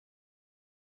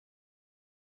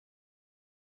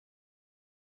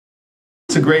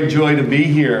It's a great joy to be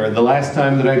here. The last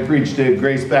time that I preached at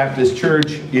Grace Baptist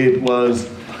Church, it was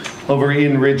over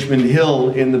in Richmond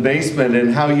Hill in the basement,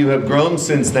 and how you have grown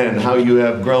since then, how you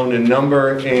have grown in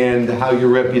number, and how your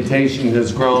reputation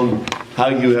has grown, how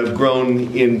you have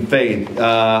grown in faith.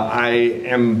 I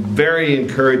am very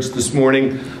encouraged this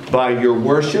morning by your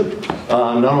worship,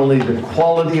 not only the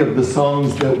quality of the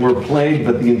songs that were played,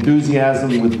 but the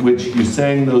enthusiasm with which you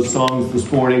sang those songs this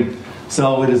morning.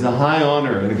 So it is a high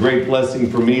honor and a great blessing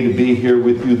for me to be here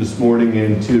with you this morning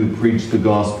and to preach the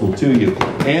gospel to you.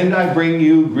 And I bring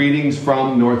you greetings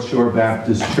from North Shore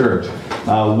Baptist Church.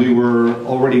 We were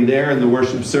already there in the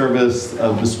worship service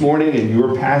this morning, and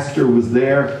your pastor was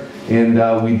there.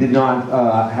 And we did not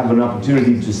have an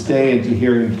opportunity to stay and to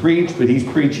hear him preach, but he's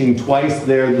preaching twice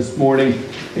there this morning.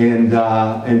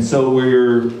 And so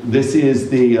this is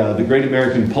the Great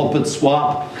American Pulpit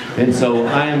Swap. And so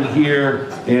I am here,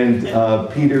 and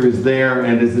Peter is there.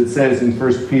 And as it says in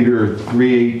 1 Peter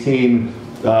 3:18,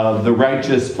 the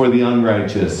righteous for the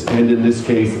unrighteous. And in this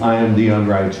case, I am the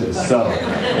unrighteous. So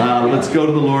let's go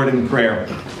to the Lord in prayer.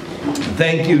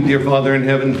 Thank you, dear Father in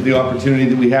heaven, for the opportunity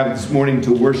that we have this morning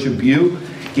to worship you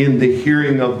in the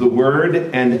hearing of the word.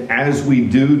 And as we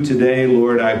do today,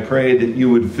 Lord, I pray that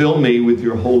you would fill me with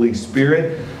your Holy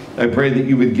Spirit. I pray that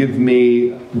you would give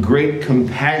me great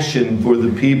compassion for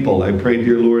the people. I pray,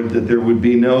 dear Lord, that there would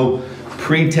be no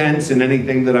pretense in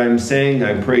anything that I'm saying.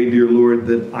 I pray, dear Lord,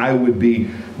 that I would be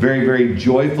very, very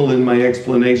joyful in my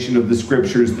explanation of the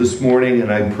scriptures this morning.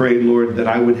 And I pray, Lord, that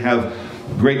I would have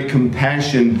great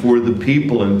compassion for the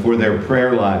people and for their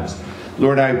prayer lives.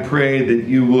 Lord, I pray that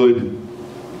you would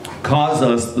cause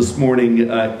us this morning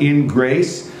in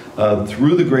grace,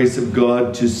 through the grace of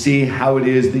God, to see how it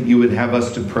is that you would have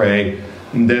us to pray.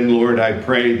 And then, Lord, I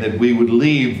pray that we would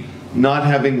leave not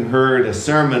having heard a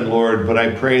sermon, Lord, but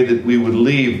I pray that we would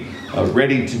leave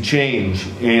ready to change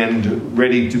and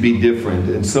ready to be different.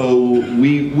 And so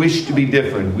we wish to be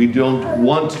different. We don't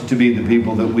want to be the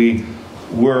people that we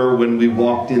were when we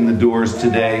walked in the doors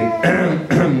today.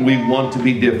 We want to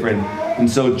be different. And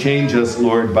so change us,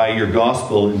 Lord, by your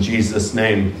gospel in Jesus'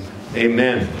 name.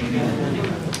 Amen.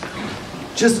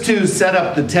 Just to set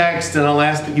up the text, and I'll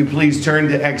ask that you please turn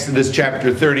to Exodus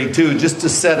chapter 32, just to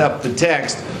set up the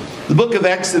text. The book of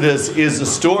Exodus is a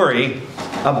story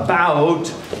about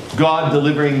God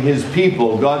delivering his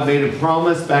people. God made a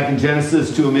promise back in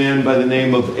Genesis to a man by the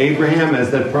name of Abraham.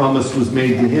 As that promise was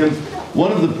made to him,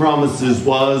 one of the promises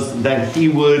was that he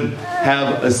would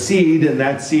have a seed, and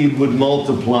that seed would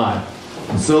multiply.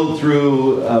 And so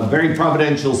through very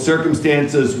providential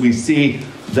circumstances, we see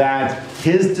that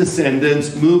his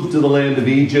descendants moved to the land of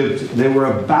Egypt. They were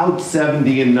about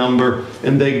 70 in number,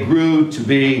 and they grew to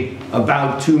be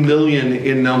about 2 million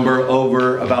in number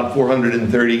over about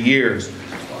 430 years.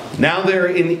 Now they're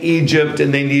in Egypt,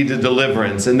 and they need a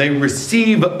deliverance, and they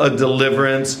receive a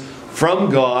deliverance from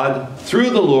God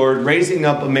through the Lord, raising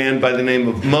up a man by the name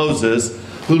of Moses,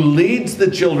 who leads the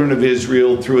children of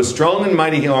Israel through a strong and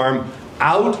mighty arm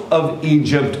out of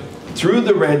Egypt, through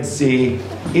the Red Sea,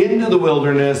 into the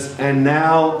wilderness. And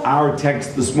now our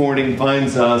text this morning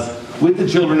finds us with the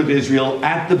children of Israel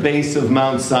at the base of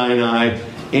Mount Sinai,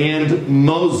 and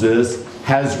Moses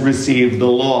has received the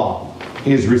law.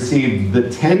 He has received the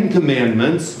 10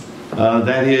 Commandments,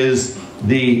 that is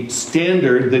the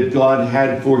standard that God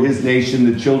had for his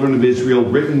nation, the children of Israel,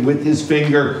 written with his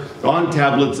finger on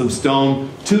tablets of stone,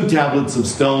 2 tablets of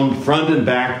stone, front and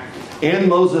back. And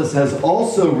Moses has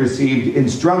also received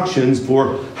instructions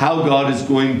for how God is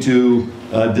going to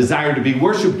desire to be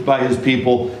worshipped by his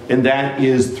people, and that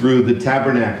is through the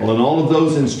tabernacle. And all of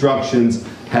those instructions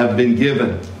have been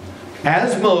given.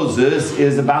 As Moses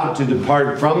is about to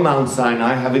depart from Mount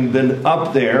Sinai, having been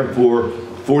up there for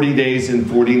 40 days and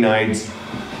 40 nights,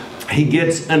 he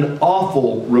gets an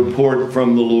awful report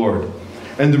from the Lord.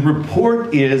 And the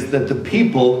report is that the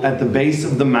people at the base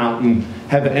of the mountain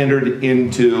have entered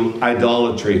into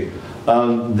idolatry.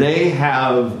 They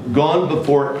have gone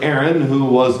before Aaron, who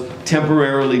was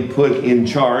temporarily put in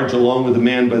charge, along with a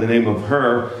man by the name of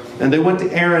Hur. And they went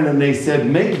to Aaron and they said,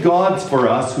 "Make gods for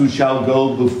us who shall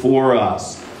go before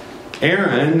us."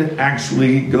 Aaron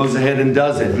actually goes ahead and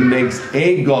does it. He makes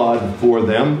a god for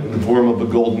them in the form of a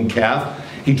golden calf.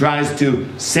 He tries to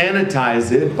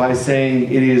sanitize it by saying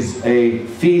it is a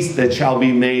feast that shall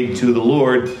be made to the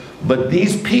Lord. But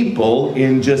these people,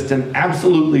 in just an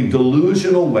absolutely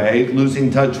delusional way, losing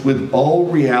touch with all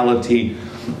reality,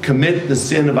 commit the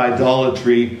sin of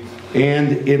idolatry,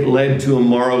 and it led to a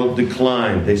moral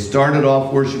decline. They started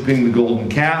off worshiping the golden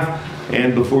calf,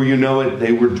 and before you know it,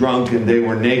 they were drunk and they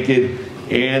were naked,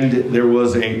 and there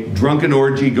was a drunken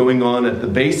orgy going on at the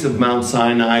base of Mount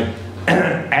Sinai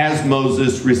as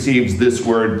Moses receives this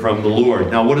word from the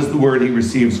Lord. Now, what is the word he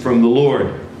receives from the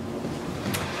Lord?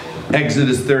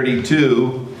 Exodus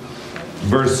 32,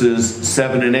 verses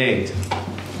 7 and 8.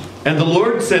 And the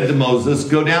Lord said to Moses,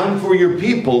 "Go down, for your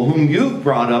people, whom you've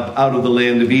brought up out of the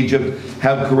land of Egypt,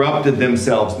 have corrupted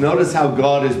themselves." Notice how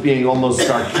God is being almost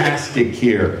sarcastic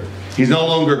here. He's no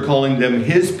longer calling them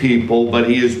his people, but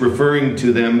he is referring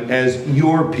to them as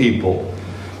your people.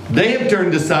 "They have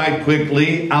turned aside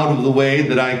quickly out of the way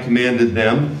that I commanded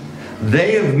them.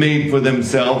 They have made for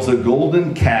themselves a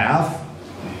golden calf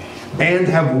and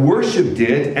have worshipped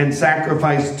it and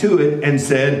sacrificed to it and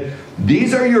said,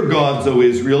 'These are your gods, O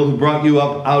Israel, who brought you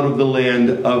up out of the land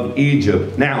of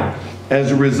Egypt.'" Now,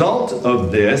 as a result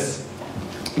of this,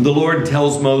 the Lord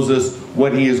tells Moses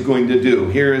what he is going to do.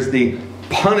 Here is the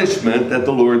punishment that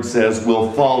the Lord says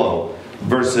will follow.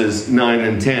 Verses 9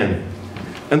 and 10.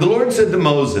 "And the Lord said to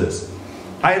Moses,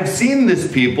 I have seen this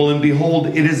people, and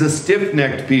behold, it is a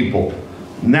stiff-necked people.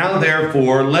 Now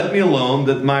therefore, let me alone,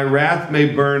 that my wrath may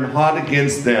burn hot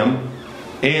against them,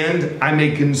 and I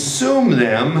may consume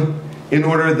them, in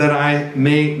order that I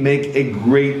may make a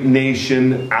great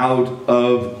nation out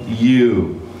of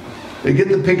you." You get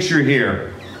the picture here.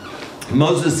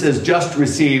 Moses has just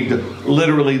received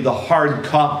literally the hard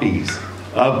copies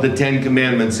of the Ten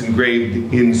Commandments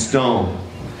engraved in stone.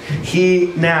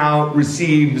 He now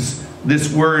receives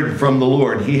this word from the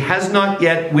Lord. He has not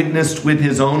yet witnessed with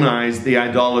his own eyes the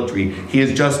idolatry. He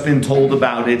has just been told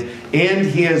about it, and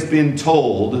he has been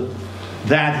told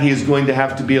that he is going to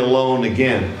have to be alone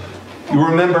again. You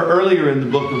remember earlier in the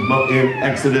book of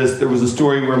Exodus, there was a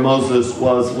story where Moses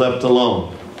was left alone.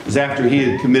 It was after he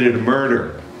had committed a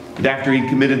murder. And after he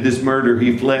committed this murder,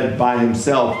 he fled by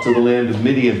himself to the land of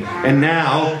Midian. And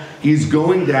now he's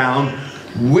going down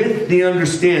with the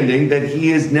understanding that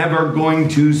he is never going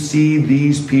to see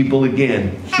these people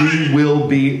again. He will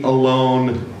be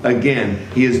alone again.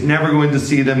 He is never going to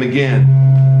see them again.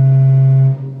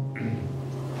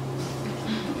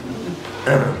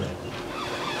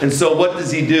 And so what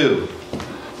does he do?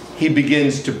 He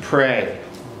begins to pray.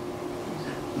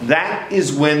 That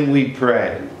is when we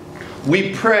pray. We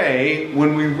pray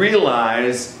when we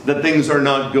realize that things are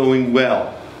not going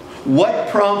well. What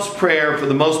prompts prayer for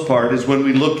the most part is when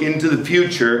we look into the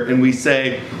future and we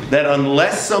say that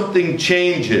unless something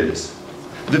changes,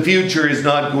 the future is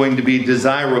not going to be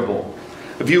desirable.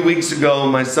 A few weeks ago,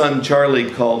 my son Charlie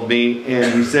called me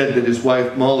and he said that his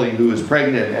wife Molly, who is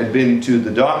pregnant, had been to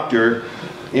the doctor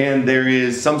and there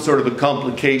is some sort of a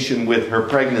complication with her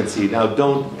pregnancy. Now,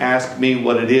 don't ask me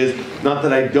what it is. Not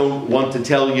that I don't want to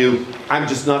tell you. I'm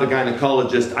just not a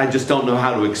gynecologist. I just don't know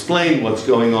how to explain what's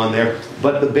going on there.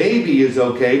 But the baby is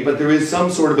okay, but there is some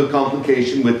sort of a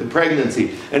complication with the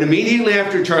pregnancy. And immediately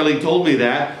after Charlie told me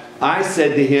that, I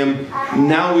said to him,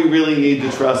 now we really need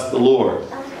to trust the Lord.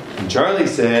 And Charlie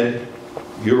said,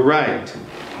 you're right.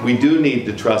 We do need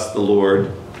to trust the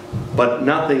Lord, but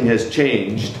nothing has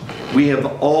changed. We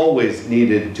have always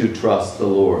needed to trust the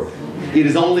Lord. It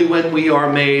is only when we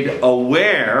are made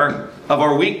aware of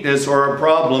our weakness or our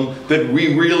problem that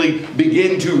we really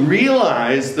begin to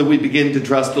realize that we begin to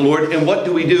trust the Lord. And what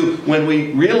do we do when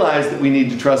we realize that we need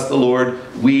to trust the Lord?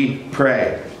 We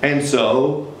pray. And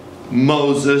so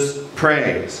Moses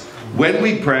prays. When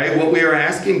we pray, what we are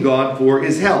asking God for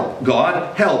is help.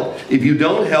 God, help. If you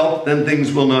don't help, then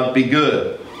things will not be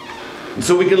good. And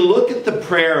so we can look at the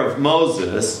prayer of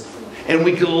Moses and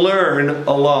we can learn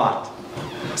a lot.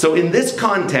 So in this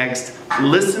context,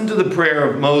 listen to the prayer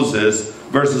of Moses,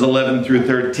 verses 11 through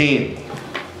 13.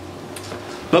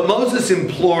 But Moses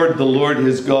implored the Lord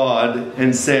his God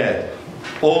and said,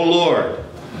 O Lord,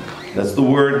 that's the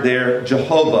word there,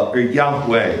 Jehovah or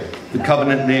Yahweh, the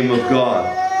covenant name of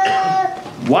God.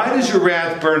 Why does your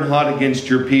wrath burn hot against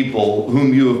your people,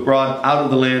 whom you have brought out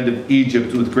of the land of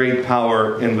Egypt with great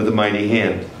power and with a mighty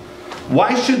hand?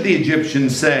 Why should the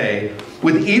Egyptians say,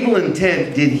 with evil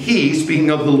intent did he, speaking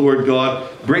of the Lord God,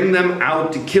 bring them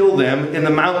out to kill them in the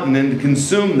mountain and to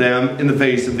consume them in the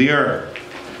face of the earth?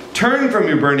 Turn from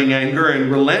your burning anger and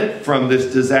relent from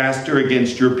this disaster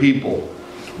against your people.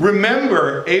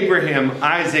 Remember Abraham,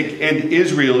 Isaac, and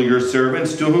Israel, your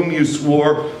servants, to whom you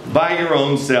swore by your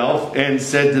own self and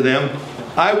said to them,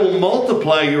 I will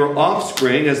multiply your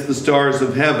offspring as the stars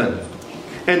of heaven.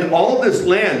 And all this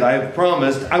land I have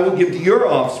promised I will give to your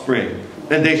offspring,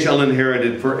 and they shall inherit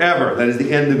it forever. That is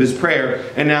the end of his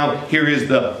prayer. And now here is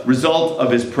the result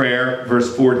of his prayer,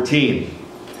 verse 14.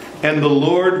 And the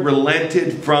Lord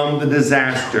relented from the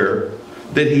disaster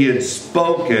that he had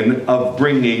spoken of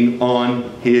bringing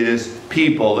on his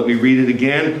people. Let me read it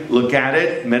again. Look at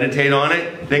it, meditate on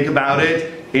it, think about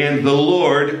it. And the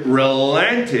Lord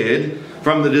relented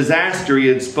from the disaster he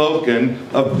had spoken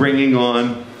of bringing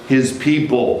on his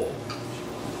people.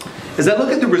 As I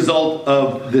look at the result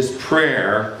of this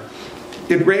prayer,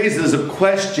 it raises a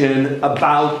question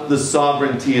about the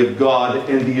sovereignty of God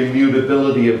and the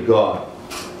immutability of God.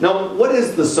 Now, what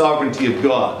is the sovereignty of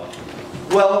God?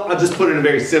 Well, I'll just put it in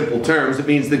very simple terms. It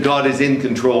means that God is in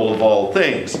control of all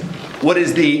things. What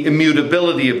is the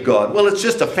immutability of God? Well, it's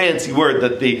just a fancy word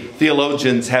that the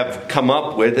theologians have come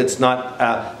up with. It's not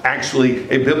actually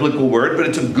a biblical word, but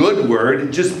it's a good word.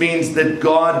 It just means that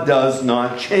God does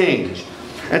not change.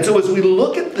 And so as we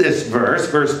look at this verse,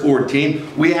 verse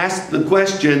 14, we ask the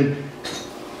question,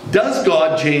 does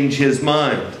God change his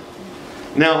mind?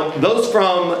 Now, those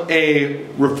from a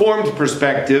Reformed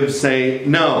perspective say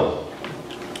no.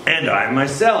 And I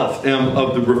myself am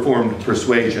of the Reformed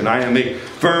persuasion. I am a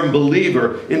firm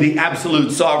believer in the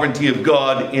absolute sovereignty of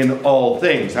God in all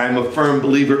things. I am a firm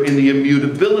believer in the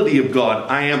immutability of God.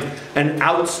 I am an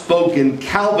outspoken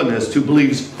Calvinist who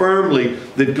believes firmly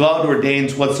that God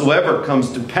ordains whatsoever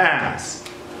comes to pass.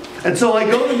 And so I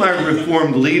go to my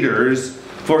Reformed leaders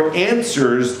for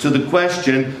answers to the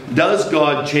question, does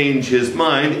God change his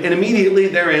mind? And immediately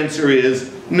their answer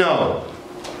is no.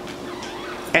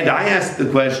 And I ask the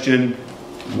question,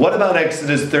 what about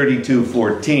Exodus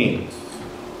 32:14?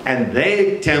 And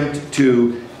they attempt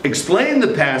to explain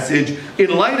the passage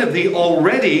in light of the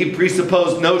already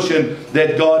presupposed notion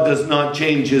that God does not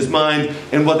change his mind.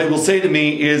 And what they will say to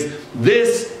me is,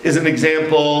 this is an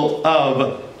example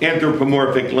of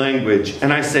anthropomorphic language.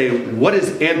 And I say, what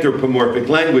is anthropomorphic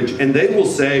language? And they will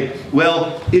say,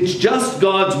 well, it's just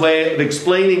God's way of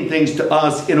explaining things to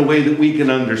us in a way that we can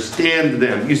understand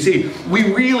them. You see,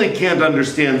 we really can't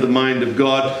understand the mind of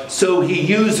God, so he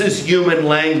uses human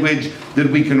language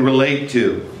that we can relate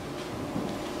to.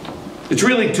 It's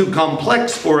really too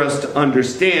complex for us to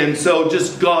understand, so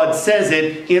just God says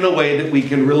it in a way that we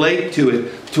can relate to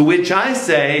it. To which I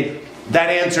say, that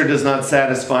answer does not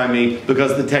satisfy me,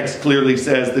 because the text clearly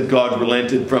says that God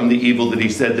relented from the evil that he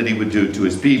said that he would do to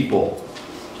his people.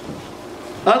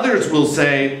 Others will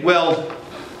say, well,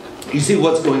 you see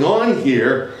what's going on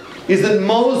here is that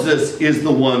Moses is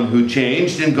the one who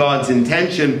changed, and God's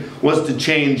intention was to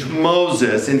change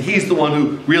Moses, and he's the one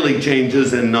who really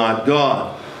changes and not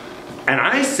God. And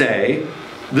I say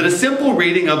that a simple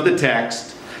reading of the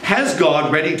text has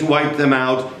God ready to wipe them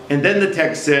out, and then the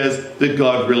text says that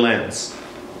God relents.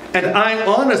 And I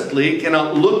honestly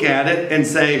cannot look at it and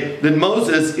say that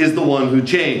Moses is the one who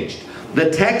changed.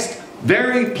 The text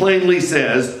very plainly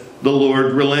says the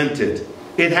Lord relented.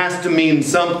 It has to mean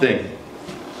something.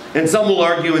 And some will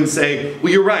argue and say,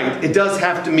 well, you're right, it does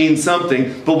have to mean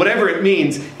something, but whatever it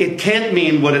means, it can't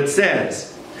mean what it says.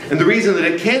 And the reason that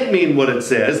it can't mean what it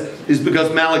says is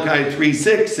because Malachi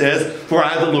 3:6 says, for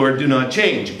I, the Lord, do not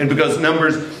change. And because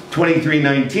Numbers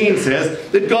 23:19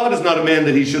 says that God is not a man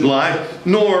that he should lie,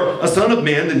 nor a son of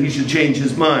man that he should change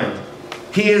his mind.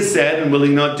 He has said, and will he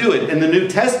not do it? And the New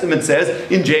Testament says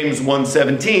in James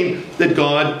 1:17 that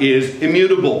God is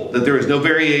immutable, that there is no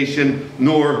variation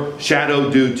nor shadow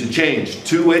due to change.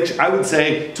 To which I would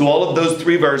say to all of those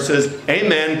three verses,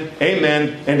 amen,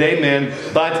 amen, and amen.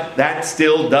 But that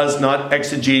still does not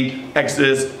exegete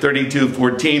Exodus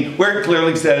 32:14, where it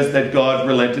clearly says that God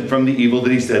relented from the evil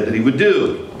that he said that he would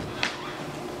do.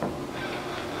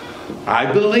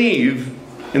 I believe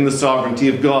in the sovereignty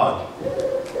of God.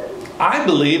 I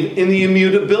believe in the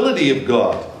immutability of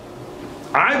God.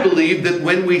 I believe that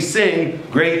when we sing,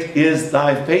 great is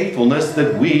thy faithfulness,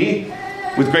 that we,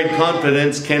 with great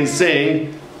confidence, can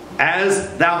sing,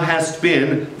 as thou hast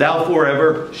been, thou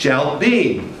forever shalt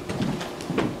be.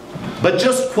 But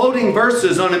just quoting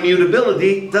verses on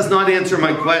immutability does not answer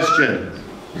my question.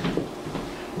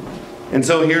 And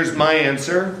so here's my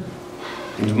answer.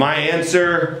 And my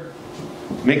answer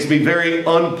makes me very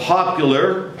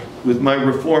unpopular with my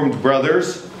Reformed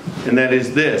brothers, and that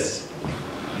is this.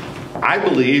 I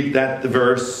believe that the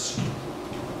verse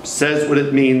says what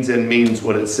it means and means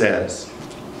what it says.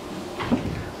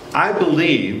 I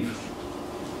believe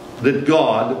that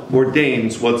God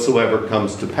ordains whatsoever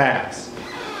comes to pass.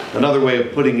 Another way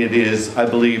of putting it is, I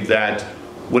believe that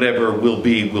whatever will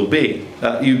be, will be.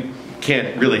 You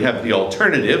can't really have the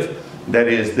alternative. That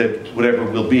is, that whatever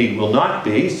will be, will not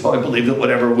be. So I believe that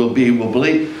whatever will be, will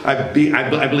be.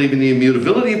 I believe in the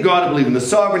immutability of God. I believe in the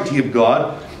sovereignty of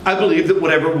God. I believe that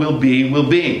whatever will be, will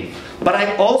be. But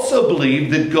I also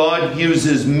believe that God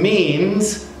uses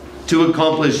means to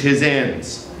accomplish his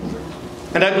ends.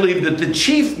 And I believe that the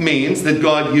chief means that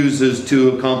God uses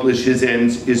to accomplish his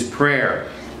ends is prayer.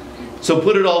 So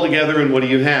put it all together and what do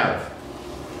you have?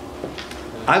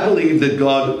 I believe that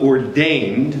God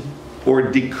ordained or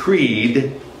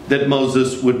decreed that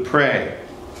Moses would pray.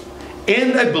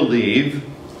 And I believe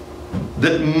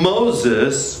that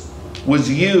Moses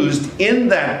was used in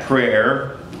that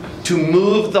prayer to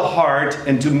move the heart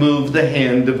and to move the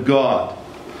hand of God.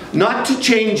 Not to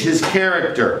change his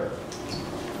character,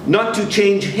 not to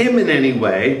change him in any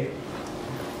way,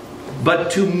 but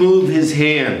to move his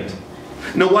hand.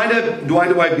 Now, why do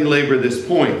I belabor this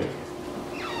point?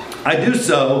 I do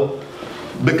so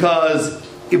because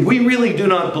if we really do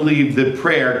not believe that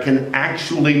prayer can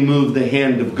actually move the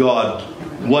hand of God,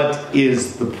 what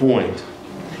is the point?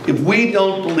 If we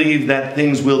don't believe that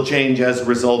things will change as a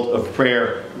result of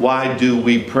prayer, why do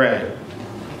we pray?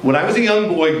 When I was a young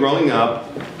boy growing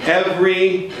up,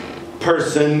 every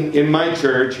person in my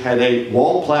church had a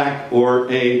wall plaque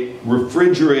or a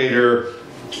refrigerator.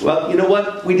 Well, you know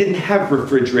what? We didn't have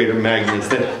refrigerator magnets.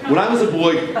 When I was a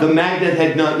boy, the magnet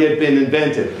had not yet been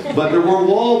invented. But there were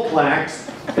wall plaques,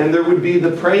 and there would be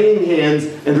the praying hands,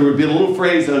 and there would be a little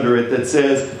phrase under it that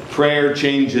says, prayer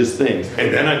changes things.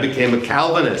 And then I became a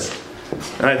Calvinist.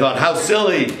 And I thought, how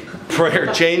silly,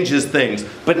 prayer changes things.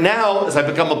 But now, as I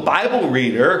become a Bible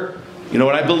reader, you know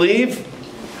what I believe?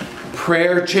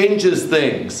 Prayer changes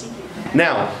things.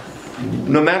 Now,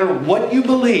 no matter what you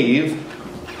believe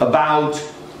about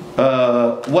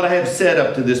what I have said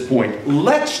up to this point,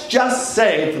 let's just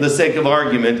say, for the sake of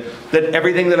argument, that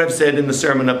everything that I've said in the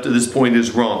sermon up to this point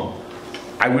is wrong.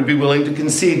 I would be willing to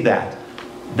concede that.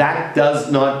 That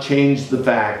does not change the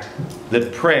fact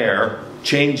that prayer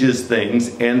changes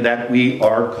things and that we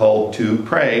are called to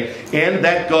pray, and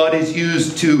that God is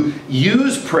used to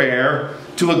use prayer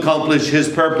to accomplish his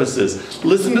purposes.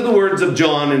 Listen to the words of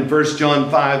John in 1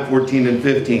 John 5, 14 and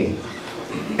 15.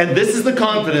 And this is the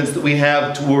confidence that we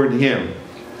have toward him,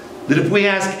 that if we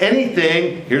ask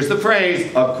anything, here's the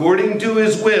phrase, according to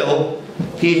his will,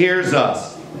 he hears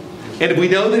us. And if we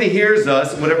know that he hears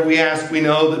us, whatever we ask, we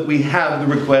know that we have the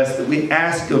request that we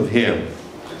ask of him.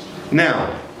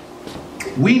 Now,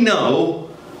 we know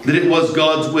that it was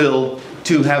God's will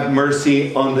to have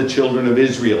mercy on the children of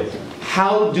Israel.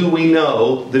 How do we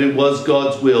know that it was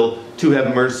God's will to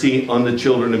have mercy on the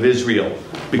children of Israel?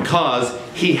 Because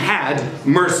he had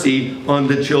mercy on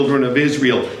the children of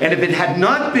Israel. And if it had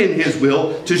not been his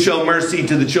will to show mercy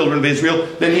to the children of Israel,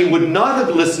 then he would not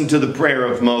have listened to the prayer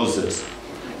of Moses.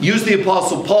 Use the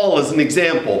Apostle Paul as an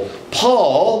example.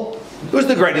 Paul, who was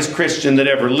the greatest Christian that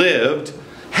ever lived,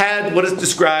 had what is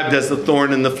described as the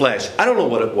thorn in the flesh. I don't know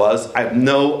what it was. I have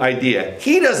no idea.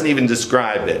 He doesn't even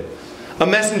describe it. A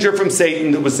messenger from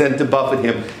Satan that was sent to buffet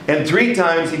him. And 3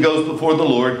 times he goes before the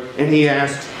Lord and he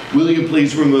asks, will you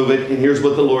please remove it? And here's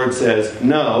what the Lord says.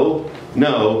 No,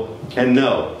 no, and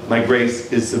no. My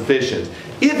grace is sufficient.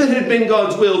 If it had been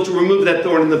God's will to remove that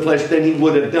thorn in the flesh, then he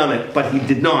would have done it. But he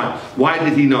did not. Why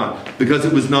did he not? Because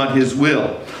it was not his will.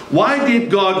 Why did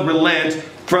God relent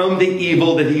from the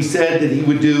evil that he said that he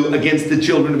would do against the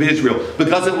children of Israel?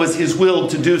 Because it was his will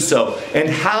to do so. And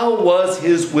how was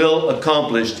his will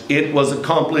accomplished? It was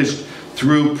accomplished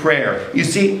through prayer. You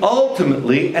see,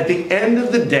 ultimately, at the end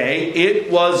of the day, it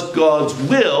was God's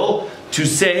will to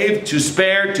save, to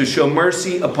spare, to show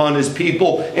mercy upon his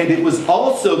people. And it was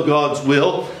also God's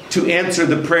will to answer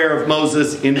the prayer of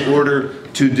Moses in order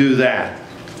to do that.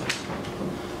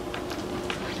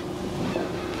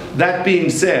 That being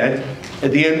said,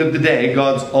 at the end of the day,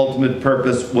 God's ultimate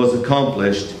purpose was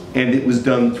accomplished, and it was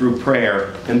done through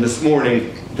prayer. And this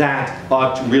morning, that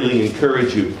ought to really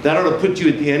encourage you. That ought to put you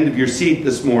at the end of your seat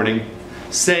this morning,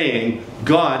 saying,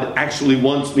 God actually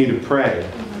wants me to pray.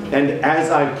 And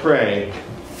as I pray,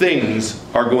 things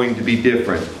are going to be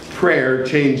different. Prayer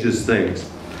changes things.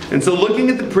 And so looking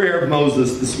at the prayer of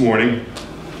Moses this morning,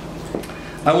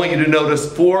 I want you to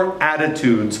notice 4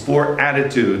 attitudes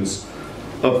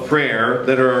of prayer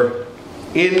that are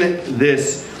in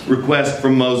this request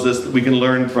from Moses that we can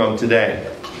learn from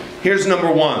today. Here's number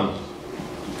 1.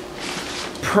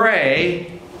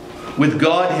 Pray with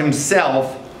God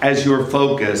himself as your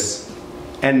focus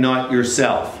and not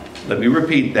yourself. Let me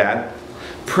repeat that.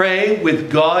 Pray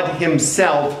with God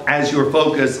himself as your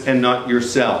focus and not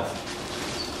yourself.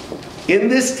 In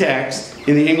this text,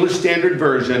 in the English Standard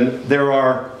Version, there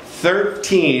are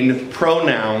 13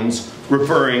 pronouns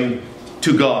referring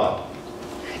to God.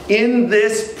 In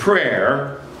this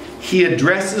prayer, he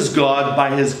addresses God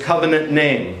by his covenant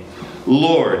name,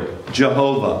 Lord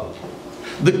Jehovah.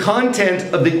 The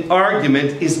content of the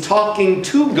argument is talking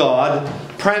to God,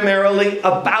 primarily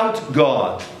about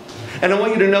God. And I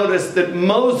want you to notice that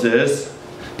Moses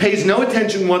pays no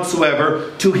attention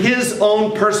whatsoever to his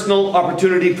own personal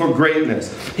opportunity for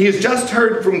greatness. He has just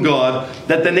heard from God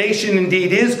that the nation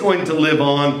indeed is going to live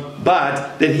on,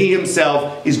 but that he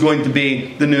himself is going to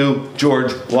be the new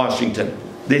George Washington.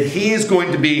 That he is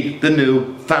going to be the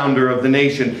new founder of the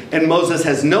nation. And Moses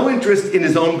has no interest in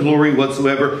his own glory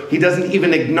whatsoever. He doesn't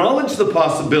even acknowledge the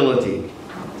possibility.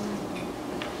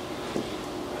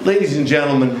 Ladies and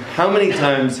gentlemen, how many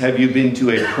times have you been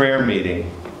to a prayer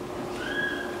meeting?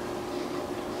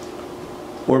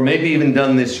 Or maybe even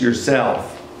done this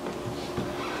yourself,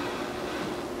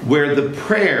 where the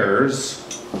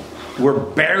prayers were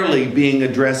barely being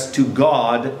addressed to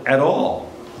God at all?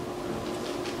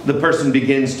 The person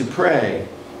begins to pray,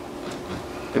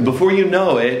 and before you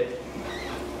know it,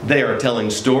 they are telling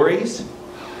stories,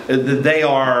 they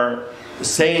are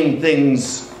saying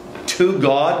things to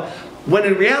God, when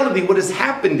in reality what has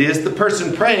happened is the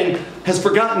person praying has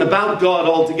forgotten about God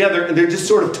altogether, and they're just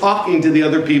sort of talking to the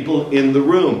other people in the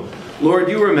room. Lord,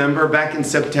 you remember back in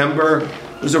September,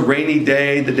 it was a rainy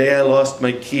day, the day I lost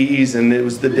my keys, and it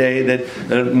was the day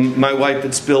that my wife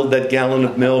had spilled that gallon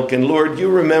of milk, and Lord, you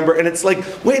remember. And it's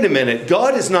like, wait a minute,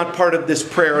 God is not part of this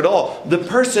prayer at all. The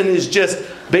person is just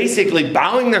basically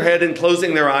bowing their head and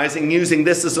closing their eyes and using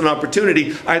this as an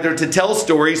opportunity either to tell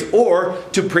stories or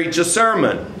to preach a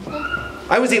sermon.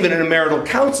 I was even in a marital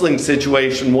counseling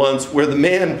situation once where the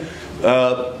man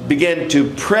began to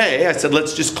pray. I said,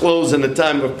 let's just close in a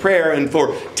time of prayer. And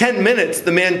for 10 minutes,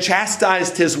 the man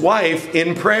chastised his wife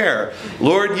in prayer.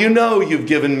 Lord, you know you've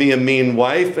given me a mean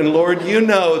wife. And Lord, you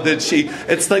know that she...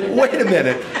 It's like, wait a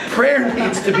minute. Prayer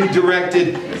needs to be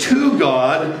directed to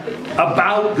God,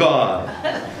 about God.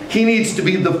 He needs to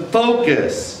be the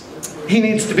focus. He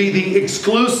needs to be the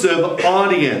exclusive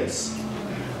audience.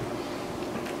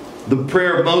 The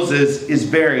prayer of Moses is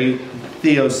very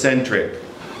theocentric.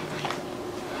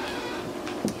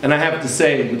 And I have to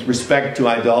say, with respect to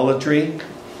idolatry,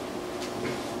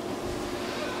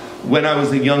 when I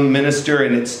was a young minister,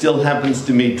 and it still happens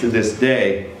to me to this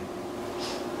day,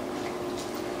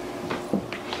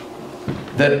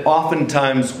 that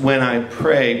oftentimes when I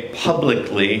pray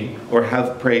publicly, or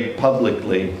have prayed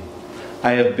publicly,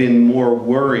 I have been more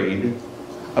worried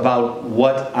about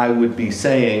what I would be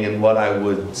saying and what I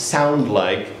would sound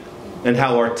like and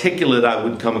how articulate I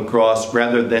would come across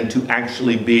rather than to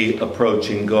actually be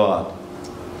approaching God.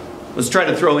 Let's try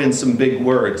to throw in some big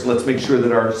words. Let's make sure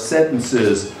that our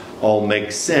sentences all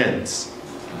make sense.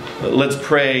 Let's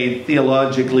pray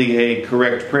theologically a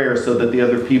correct prayer so that the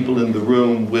other people in the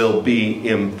room will be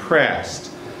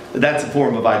impressed. That's a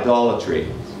form of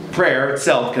idolatry. Prayer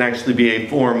itself can actually be a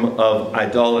form of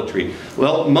idolatry.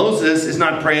 Well, Moses is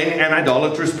not praying an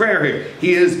idolatrous prayer here.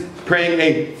 He is praying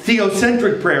a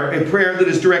theocentric prayer, a prayer that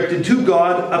is directed to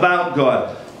God, about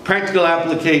God. Practical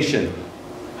application.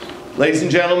 Ladies and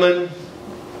gentlemen,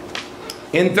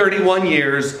 in 31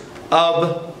 years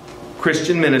of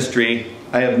Christian ministry,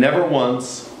 I have never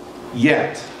once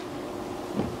yet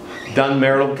done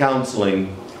marital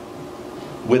counseling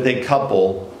with a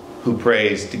couple who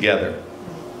prays together.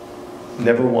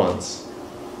 Never once.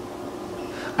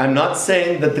 I'm not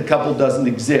saying that the couple doesn't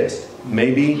exist.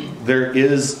 Maybe there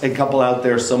is a couple out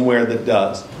there somewhere that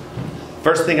does.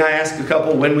 First thing I ask a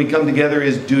couple when we come together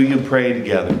is, do you pray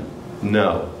together?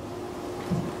 No.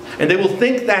 And they will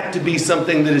think that to be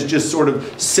something that is just sort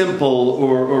of simple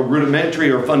or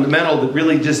rudimentary or fundamental that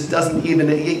really just doesn't even...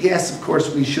 Yes, of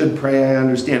course we should pray, I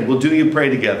understand. Well, do you pray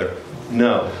together?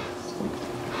 No.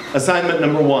 Assignment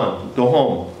number 1, go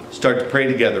home. Start to pray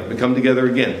together. We come together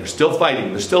again. They're still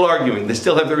fighting. They're still arguing. They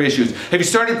still have their issues. Have you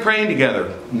started praying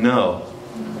together? No.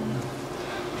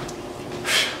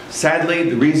 Sadly,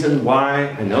 the reason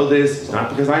why I know this is not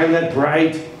because I am that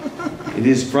bright. It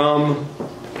is from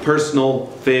personal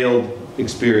failed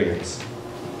experience.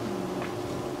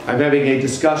 I'm having a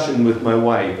discussion with my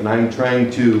wife, and I'm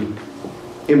trying to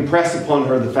impress upon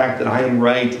her the fact that I am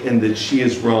right and that she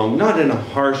is wrong. Not in a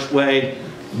harsh way,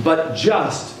 but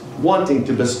just wanting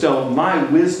to bestow my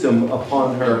wisdom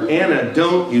upon her. Anna,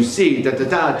 don't you see?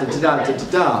 Da-da-da, da-da-da,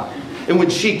 da-da-da. And when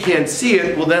she can't see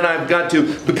it, well then I've got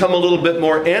to become a little bit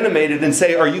more animated and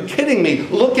say, are you kidding me?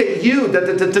 Look at you,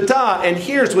 da-da-da-da-da. And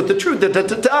here's what the truth,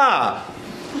 da-da-da-da.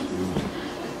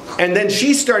 And then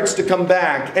she starts to come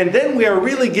back. And then we are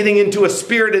really getting into a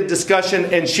spirited discussion.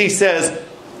 And she says,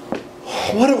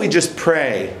 why don't we just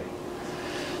pray?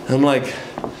 And I'm like,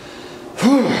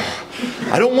 whew.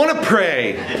 I don't want to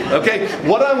pray. Okay?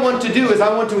 What I want to do is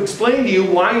I want to explain to you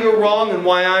why you're wrong and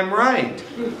why I'm right.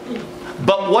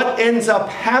 But what ends up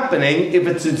happening, if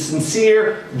it's a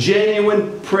sincere,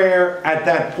 genuine prayer at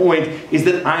that point, is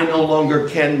that I no longer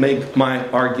can make my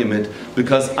argument,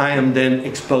 because I am then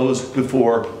exposed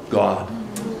before God.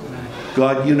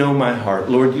 God, you know my heart.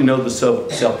 Lord, you know the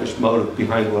selfish motive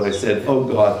behind what I said. Oh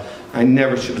God, I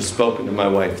never should have spoken to my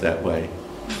wife that way.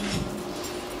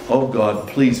 Oh God,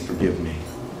 please forgive me.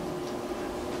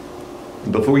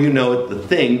 And before you know it, the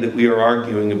thing that we are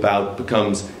arguing about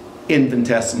becomes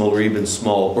infinitesimal or even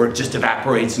small, or it just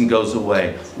evaporates and goes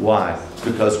away. Why?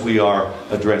 Because we are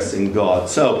addressing God.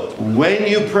 So when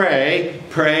you pray,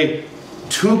 pray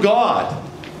to God.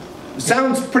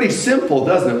 Sounds pretty simple,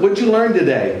 doesn't it? What did you learn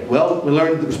today? Well, we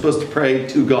learned that we're supposed to pray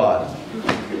to God.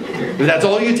 If that's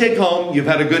all you take home, you've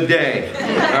had a good day.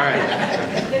 All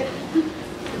right.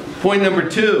 Point number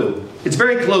 2. It's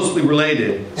very closely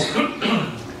related.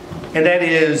 And that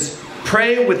is,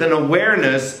 pray with an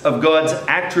awareness of God's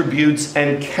attributes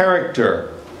and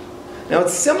character. Now,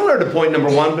 it's similar to point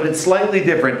number 1, but it's slightly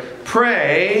different.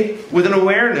 Pray with an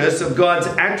awareness of God's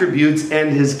attributes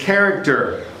and His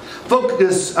character.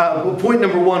 Point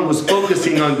number 1 was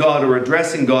focusing on God or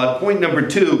addressing God. Point number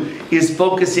 2 is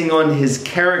focusing on His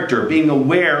character, being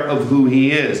aware of who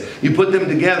He is. You put them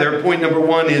together. Point number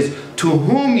 1 is to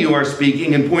whom you are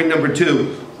speaking, and point number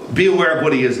 2, be aware of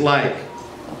what He is like.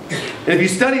 And if you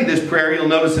study this prayer, you'll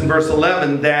notice in verse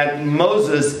 11 that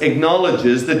Moses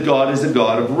acknowledges that God is a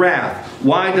God of wrath.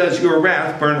 Why does your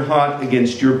wrath burn hot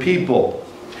against your people?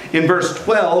 In verse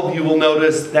 12, you will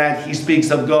notice that he speaks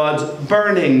of God's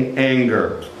burning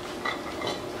anger.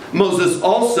 Moses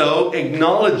also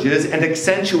acknowledges and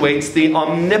accentuates the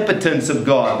omnipotence of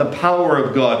God, the power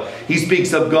of God. He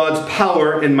speaks of God's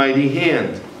power and mighty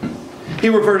hand. He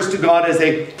refers to God as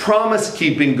a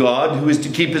promise-keeping God who is to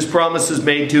keep His promises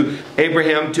made to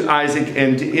Abraham, to Isaac,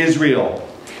 and to Israel.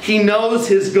 He knows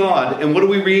his God. And what do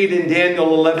we read in Daniel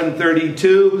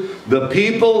 11:32? The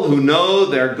people who know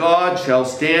their God shall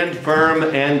stand firm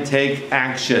and take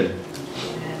action.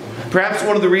 Perhaps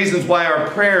one of the reasons why our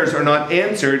prayers are not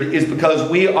answered is because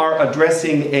we are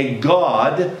addressing a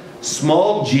God,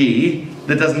 small g,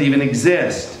 that doesn't even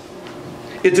exist.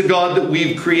 It's a God that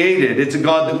we've created. It's a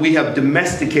God that we have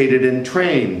domesticated and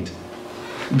trained.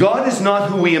 God is not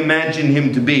who we imagine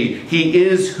Him to be. He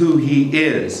is who He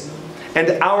is. And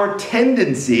our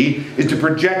tendency is to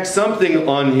project something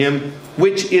on Him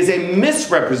which is a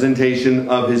misrepresentation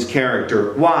of His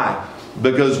character. Why?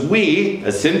 Because we,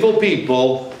 as sinful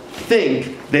people,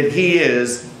 think that He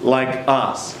is like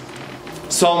us.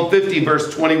 Psalm 50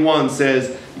 verse 21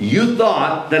 says, "You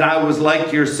thought that I was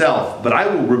like yourself, but I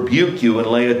will rebuke you and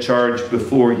lay a charge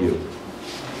before you."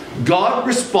 God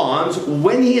responds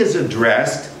when He is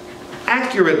addressed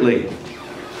accurately.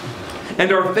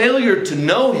 And our failure to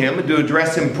know Him and to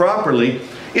address Him properly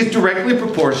is directly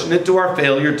proportionate to our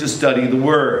failure to study the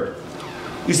Word.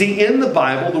 You see, in the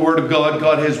Bible, the Word of God,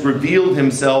 God has revealed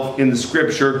Himself in the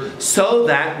Scripture so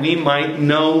that we might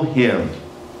know Him.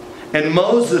 And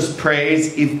Moses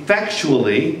prays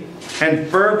effectually and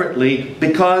fervently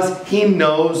because he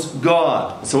knows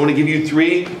God. So I want to give you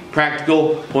 3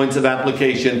 practical points of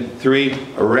application, 3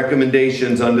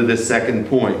 recommendations under this second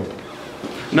point.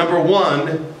 Number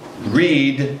 1,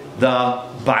 read the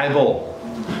Bible.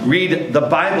 Read the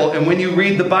Bible, and when you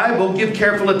read the Bible, give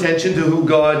careful attention to who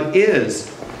God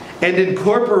is and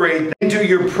incorporate that into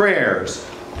your prayers,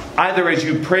 either as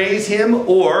you praise Him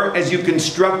or as you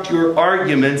construct your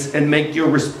arguments and make your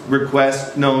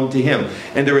requests known to Him.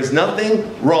 And there is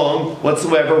nothing wrong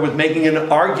whatsoever with making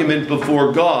an argument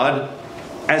before God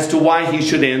as to why He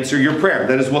should answer your prayer.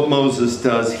 That is what Moses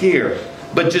does here.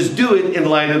 But just do it in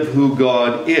light of who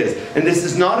God is. And this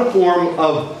is not a form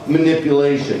of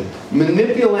manipulation.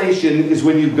 Manipulation is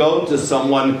when you go to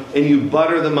someone and you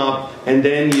butter them up and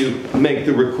then you make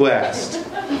the request.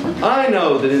 I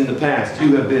know that in the past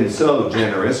you have been so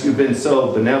generous, you've been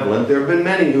so benevolent. There have been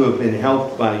many who have been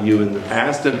helped by you in the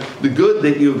past. And the good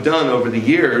that you've done over the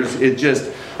years,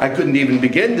 I couldn't even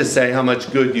begin to say how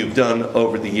much good you've done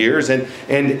over the years. And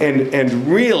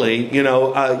really,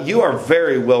 you are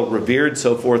very well revered,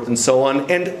 so forth and so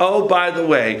on. And oh, by the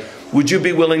way, would you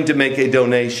be willing to make a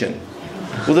donation?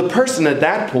 Well, the person at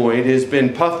that point has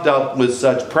been puffed up with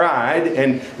such pride,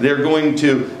 and they're going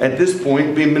to, at this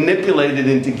point, be manipulated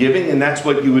into giving, and that's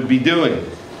what you would be doing.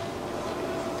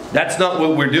 That's not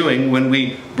what we're doing when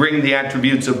we bring the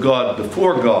attributes of God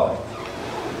before God.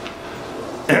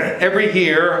 Every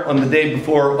year, on the day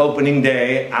before opening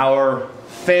day, our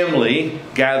family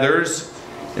gathers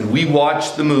and we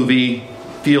watch the movie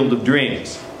Field of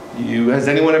Dreams. Has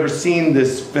anyone ever seen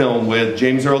this film with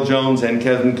James Earl Jones and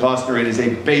Kevin Costner? It is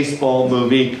a baseball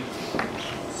movie.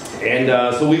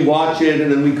 And so we watch it,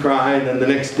 and then we cry, and then the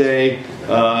next day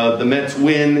the Mets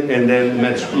win, and then the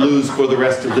Mets lose for the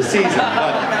rest of the season.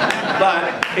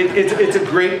 But it's a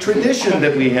great tradition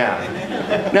that we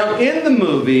have. Now, in the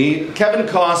movie, Kevin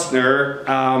Costner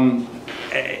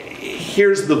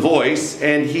hears the voice,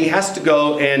 and he has to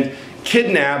go and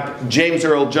kidnap James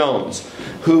Earl Jones,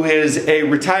 who is a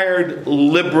retired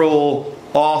liberal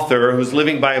author who's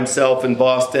living by himself in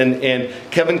Boston, and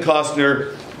Kevin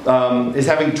Costner is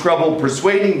having trouble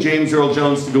persuading James Earl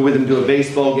Jones to go with him to a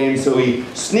baseball game, so he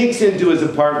sneaks into his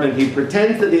apartment, he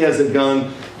pretends that he has a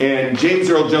gun, and James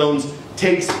Earl Jones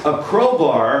takes a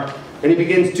crowbar and he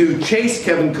begins to chase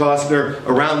Kevin Costner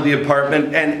around the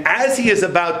apartment, and as he is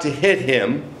about to hit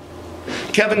him,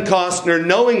 Kevin Costner,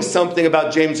 knowing something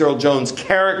about James Earl Jones'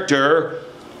 character,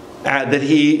 that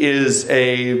he is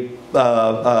a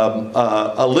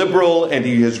liberal, and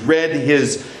he has read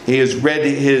his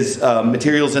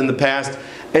materials in the past.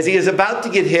 As he is about to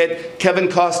get hit, Kevin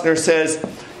Costner says,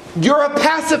 "You're a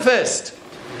pacifist!"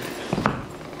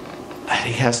 And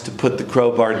he has to put the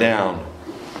crowbar down.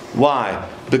 Why?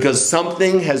 Because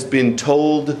something has been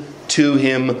told to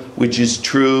him which is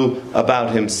true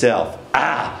about himself.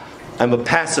 I'm a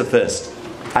pacifist.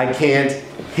 I can't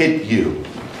hit you.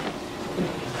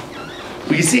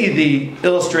 Well, you see, the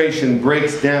illustration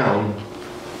breaks down.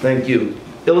 Thank you.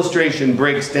 Illustration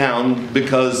breaks down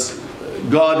because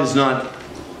God is not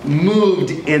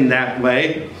moved in that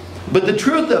way. But the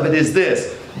truth of it is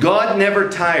this: God never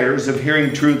tires of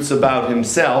hearing truths about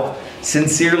himself,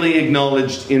 sincerely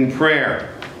acknowledged in prayer.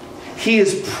 He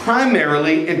is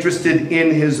primarily interested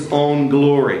in his own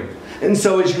glory. And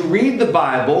so as you read the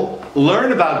Bible,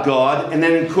 learn about God, and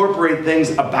then incorporate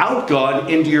things about God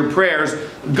into your prayers,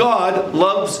 God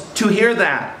loves to hear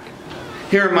that.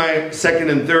 Here are my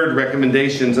second and third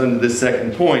recommendations under this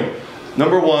second point.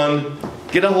 Number one,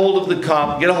 get a hold of the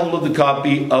copy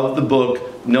of the book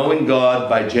Knowing God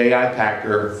by J.I.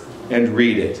 Packer and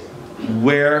read it.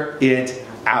 Wear it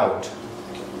out.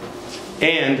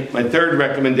 And my third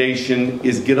recommendation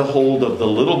is get a hold of the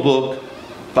little book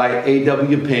by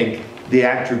A.W. Pink, The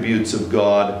Attributes of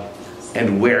God,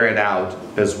 and wear it out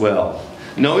as well.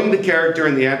 Knowing the character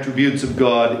and the attributes of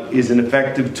God is an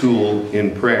effective tool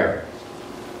in prayer.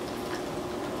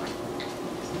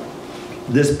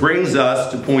 This brings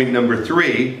us to point number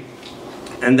 3,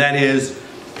 and that is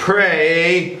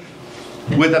pray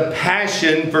with a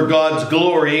passion for God's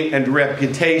glory and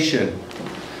reputation.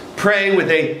 Pray with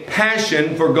a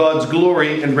passion for God's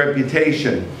glory and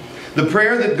reputation. The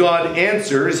prayer that God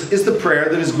answers is the prayer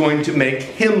that is going to make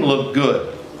him look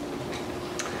good.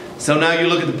 So now you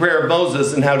look at the prayer of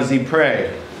Moses, and how does he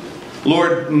pray?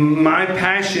 Lord, my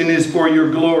passion is for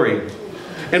your glory.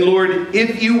 And Lord,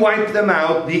 if you wipe them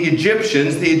out, the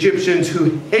Egyptians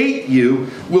who hate you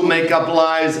will make up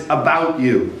lies about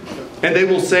you. And they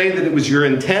will say that it was your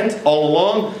intent all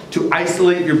along to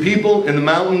isolate your people in the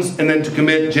mountains and then to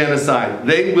commit genocide.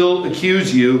 They will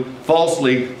accuse you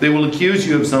falsely. They will accuse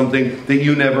you of something that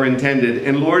you never intended.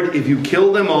 And Lord, if you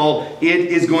kill them all, it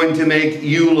is going to make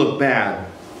you look bad.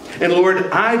 And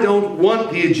Lord, I don't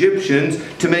want the Egyptians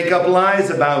to make up lies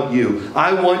about you.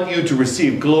 I want you to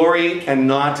receive glory and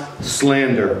not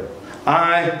slander.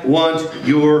 I want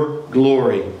your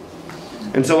glory.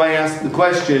 And so I ask the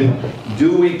question,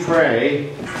 do we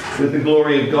pray with the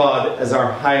glory of God as our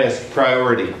highest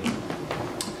priority?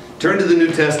 Turn to the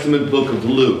New Testament book of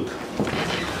Luke.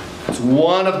 It's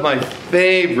one of my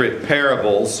favorite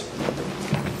parables,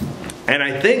 and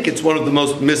I think it's one of the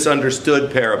most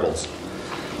misunderstood parables.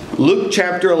 Luke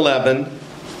chapter 11,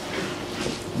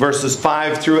 verses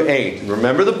 5 through 8. And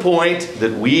remember the point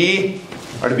that we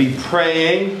are to be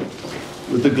praying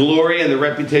with the glory and the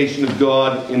reputation of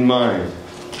God in mind.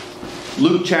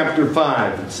 Luke chapter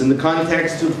 5. It's in the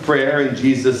context of prayer, and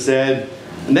Jesus said,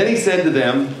 and then he said to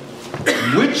them,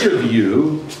 which of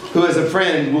you who has a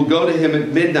friend will go to him at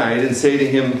midnight and say to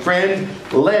him, friend,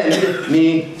 lend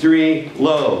me 3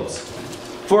 loaves?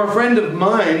 For a friend of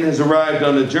mine has arrived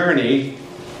on a journey,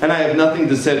 and I have nothing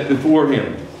to set before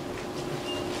him.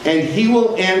 And he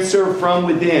will answer from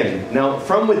within. Now,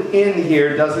 from within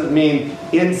here doesn't mean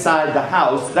inside the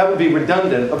house. That would be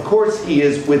redundant. Of course he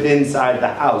is within inside the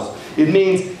house. It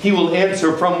means he will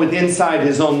answer from within inside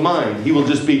his own mind. He will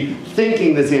just be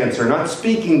thinking this answer, not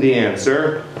speaking the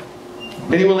answer.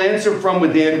 And he will answer from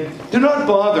within, do not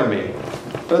bother me.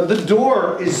 The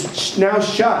door is now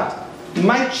shut.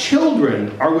 My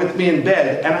children are with me in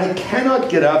bed, and I cannot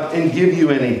get up and give you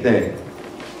anything.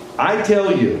 I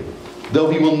tell you, though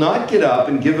he will not get up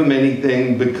and give him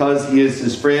anything because he is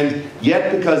his friend,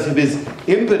 yet because of his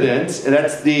impotence, and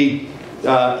that's the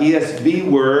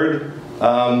ESV word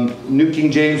New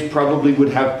King James probably would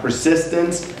have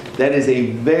persistence. That is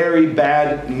a very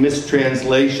bad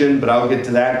mistranslation, but I'll get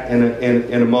to that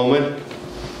in a moment.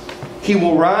 He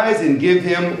will rise and give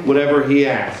him whatever he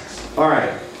asks. All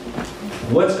right.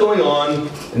 What's going on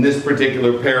in this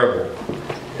particular parable?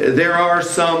 There are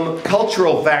some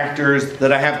cultural factors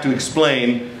that I have to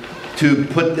explain to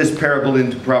put this parable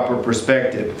into proper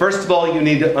perspective. First of all, you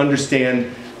need to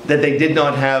understand that they did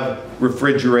not have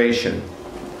refrigeration.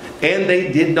 And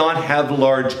they did not have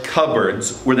large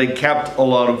cupboards where they kept a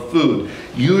lot of food.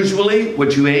 Usually,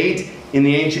 what you ate in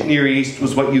the ancient Near East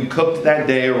was what you cooked that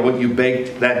day or what you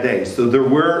baked that day. So there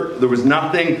was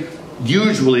nothing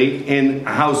usually in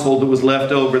a household that was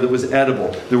left over that was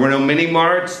edible. There were no mini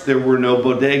marts, there were no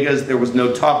bodegas, there was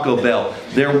no Taco Bell.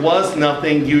 There was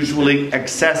nothing usually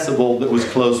accessible that was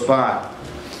close by.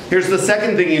 Here's the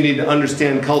second thing you need to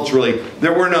understand culturally.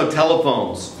 There were no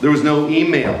telephones. There was no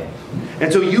email.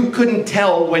 And so you couldn't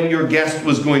tell when your guest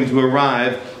was going to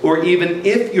arrive or even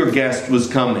if your guest was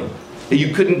coming.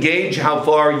 You couldn't gauge how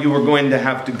far you were going to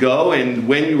have to go and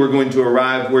when you were going to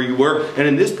arrive where you were. And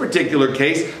in this particular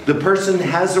case, the person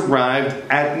has arrived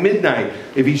at midnight.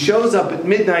 If he shows up at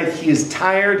midnight, he is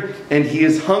tired and he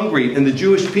is hungry. And the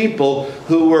Jewish people,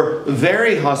 who were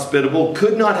very hospitable,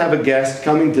 could not have a guest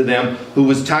coming to them who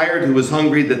was tired, who was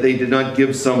hungry, that they did not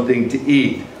give something to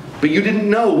eat. But you didn't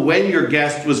know when your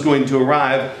guest was going to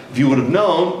arrive. If you would have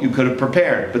known, you could have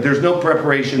prepared. But there's no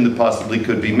preparation that possibly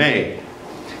could be made.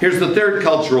 Here's the third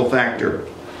cultural factor.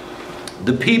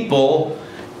 The people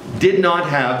did not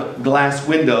have glass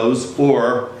windows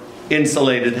or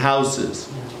insulated houses.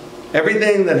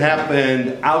 Everything that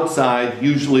happened outside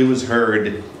usually was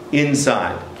heard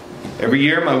inside. Every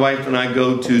year my wife and I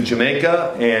go to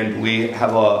Jamaica and we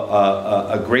have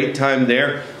a great time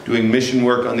there doing mission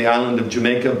work on the island of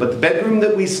Jamaica. But the bedroom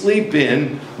that we sleep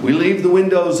in, we leave the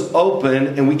windows open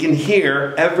and we can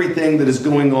hear everything that is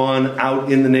going on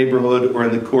out in the neighborhood or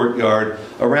in the courtyard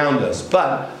around us.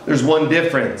 But there's one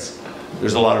difference.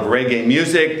 There's a lot of reggae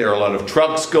music, there are a lot of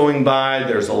trucks going by,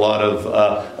 there's a lot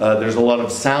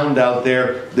of sound out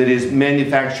there that is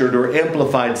manufactured or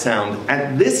amplified sound.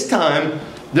 At this time,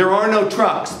 there are no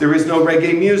trucks, there is no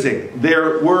reggae music,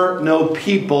 there were no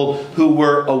people who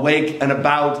were awake and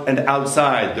about and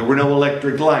outside, there were no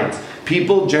electric lights.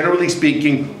 People, generally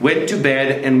speaking, went to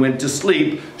bed and went to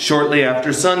sleep shortly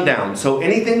after sundown. So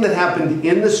anything that happened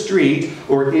in the street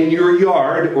or in your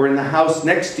yard or in the house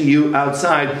next to you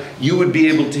outside, you would be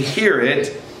able to hear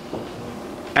it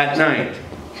at night.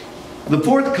 The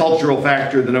fourth cultural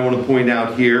factor that I want to point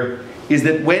out here is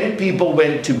that when people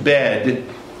went to bed,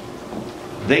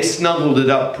 they snuggled it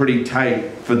up pretty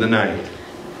tight for the night.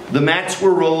 The mats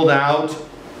were rolled out.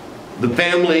 The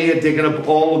family had taken up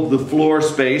all of the floor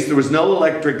space. There was no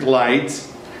electric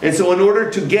lights. And so in order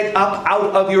to get up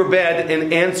out of your bed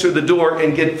and answer the door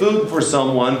and get food for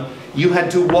someone, you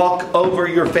had to walk over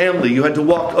your family. You had to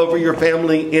walk over your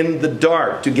family in the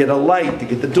dark to get a light, to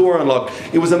get the door unlocked.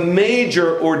 It was a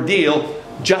major ordeal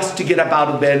just to get up out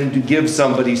of bed and to give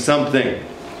somebody something.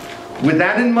 With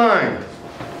that in mind,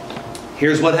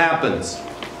 here's what happens.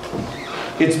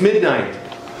 It's midnight.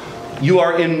 You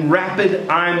are in rapid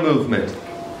eye movement.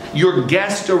 Your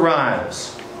guest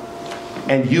arrives.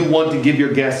 And you want to give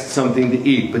your guest something to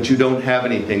eat, but you don't have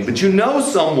anything. But you know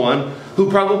someone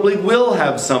who probably will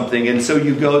have something, and so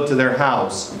you go to their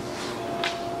house.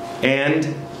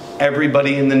 And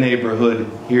everybody in the neighborhood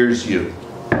hears you.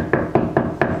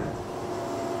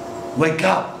 Wake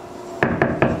up.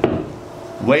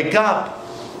 Wake up.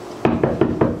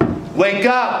 Wake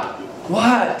up.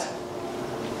 What?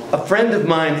 A friend of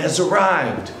mine has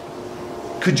arrived.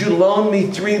 Could you loan me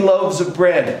 3 loaves of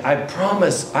bread? I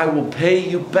promise I will pay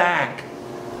you back.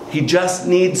 He just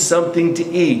needs something to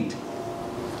eat.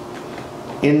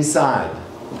 Inside,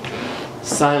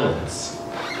 silence.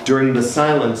 During the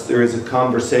silence, there is a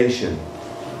conversation.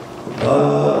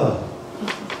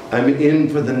 I'm in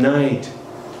for the night.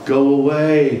 Go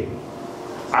away.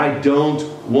 I don't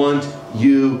want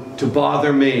you to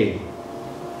bother me.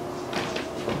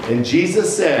 And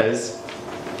Jesus says,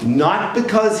 not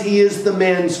because he is the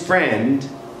man's friend,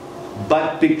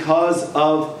 but because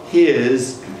of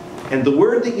his, and the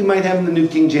word that you might have in the New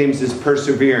King James is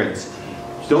perseverance.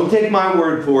 Don't take my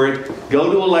word for it.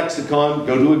 Go to a lexicon,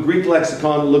 go to a Greek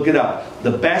lexicon, look it up.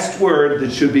 The best word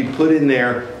that should be put in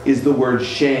there is the word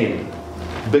shame.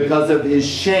 Because of his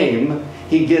shame,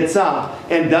 he gets up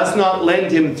and does not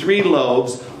lend him 3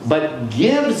 loaves, but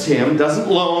gives him, doesn't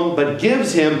loan, but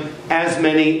gives him as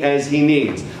many as he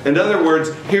needs. In other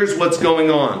words, here's what's going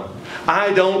on.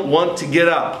 I don't want to get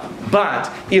up,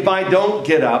 but if I don't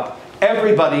get up,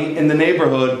 everybody in the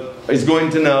neighborhood, is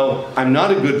going to know I'm not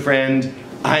a good friend,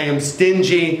 I am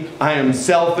stingy, I am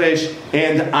selfish,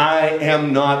 and I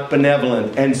am not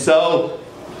benevolent. And so,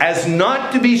 as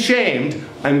not to be shamed,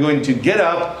 I'm going to get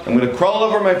up, I'm going to crawl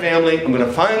over my family, I'm going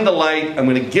to find the light, I'm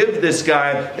going to give this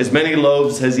guy as many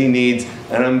loaves as he needs,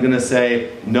 and I'm going to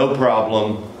say, no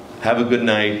problem, have a good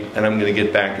night, and I'm going to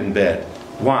get back in bed.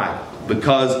 Why?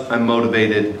 Because I'm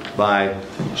motivated by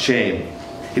shame.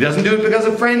 He doesn't do it because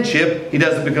of friendship, he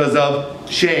does it because of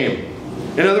shame.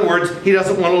 In other words, he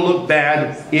doesn't want to look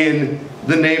bad in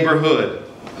the neighborhood.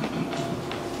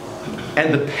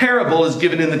 And the parable is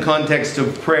given in the context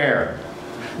of prayer.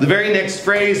 The very next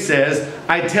phrase says,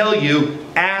 I tell you,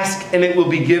 ask and it will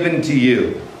be given to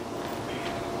you.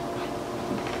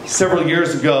 Several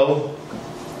years ago,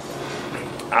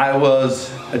 I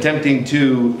was attempting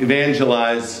to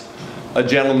evangelize a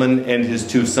gentleman and his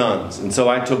 2 sons. And so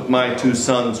I took my 2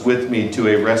 sons with me to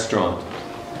a restaurant.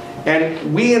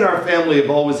 And we in our family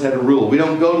have always had a rule. We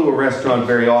don't go to a restaurant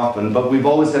very often, but we've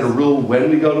always had a rule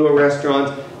when we go to a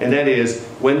restaurant, and that is,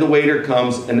 when the waiter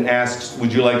comes and asks,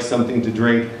 would you like something to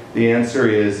drink? The answer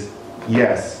is,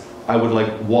 yes, I would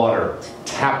like water,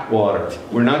 tap water.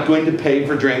 We're not going to pay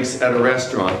for drinks at a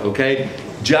restaurant, okay?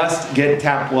 Just get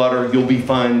tap water, you'll be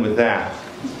fine with that.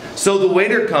 So the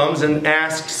waiter comes and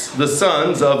asks the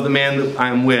sons of the man that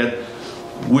I'm with,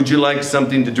 would you like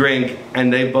something to drink?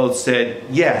 And they both said,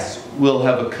 yes, we'll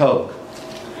have a Coke.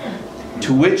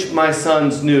 To which my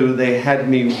sons knew they had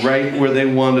me right where they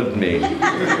wanted me.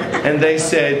 And they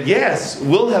said, yes,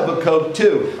 we'll have a Coke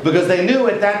too. Because they knew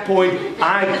at that point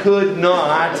I could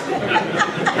not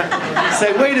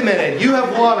say, wait a minute, you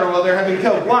have water while they're having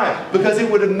Coke. Why? Because it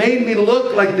would have made me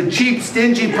look like the cheap,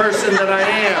 stingy person that I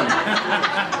am.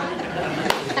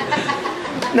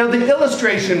 Now the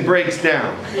illustration breaks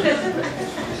down.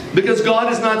 Because God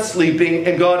is not sleeping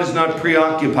and God is not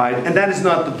preoccupied, and that is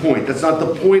not the point. That's not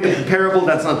the point of the parable,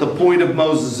 that's not the point of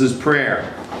Moses'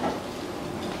 prayer.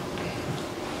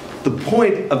 The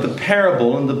point of the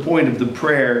parable and the point of the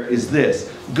prayer is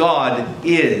this: God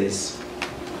is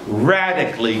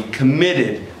radically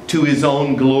committed to His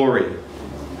own glory,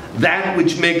 that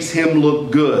which makes Him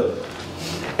look good.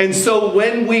 And so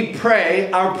when we pray,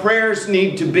 our prayers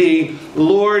need to be,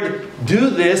 Lord, do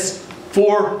this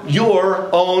for your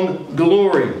own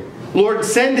glory. Lord,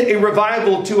 send a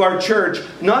revival to our church,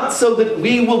 not so that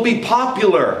we will be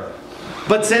popular,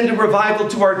 but send a revival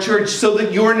to our church so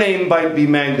that your name might be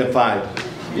magnified.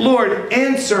 Lord,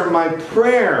 answer my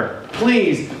prayer,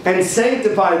 please, and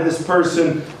sanctify this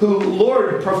person who,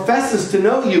 Lord, professes to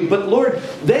know you, but Lord,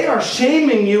 they are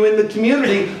shaming you in the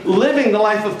community, living the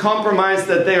life of compromise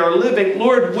that they are living.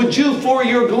 Lord, would you, for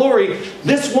your glory,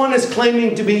 this one is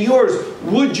claiming to be yours,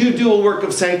 would you do a work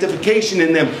of sanctification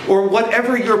in them? Or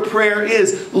whatever your prayer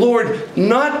is, Lord,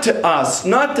 not to us,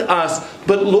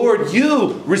 but Lord,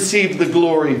 you receive the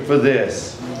glory for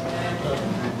this.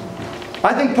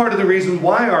 I think part of the reason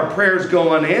why our prayers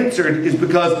go unanswered is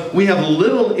because we have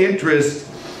little interest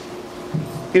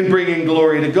in bringing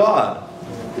glory to God.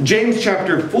 James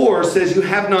chapter 4 says you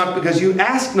have not because you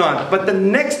ask not. But the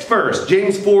next verse,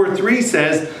 James 4:3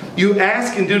 says, you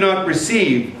ask and do not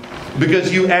receive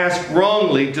because you ask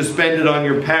wrongly to spend it on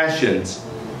your passions.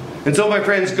 And so, my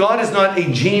friends, God is not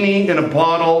a genie in a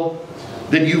bottle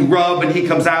that you rub and He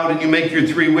comes out and you make your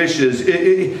 3 wishes.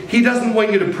 He doesn't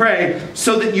want you to pray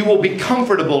so that you will be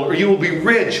comfortable or you will be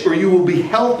rich or you will be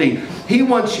healthy. He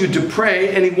wants you to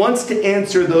pray, and He wants to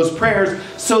answer those prayers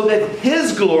so that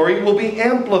His glory will be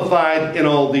amplified in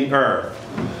all the earth.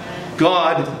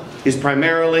 God is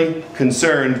primarily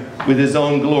concerned with His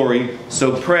own glory,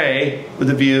 so pray with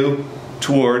a view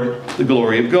toward the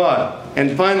glory of God.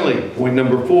 And finally, point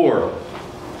number 4.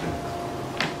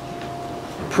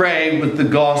 Pray with the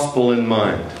gospel in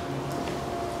mind.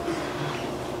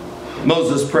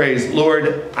 Moses prays,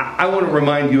 Lord, I want to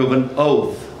remind you of an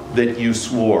oath that you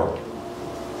swore.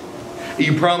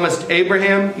 You promised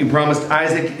Abraham, you promised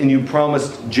Isaac, and you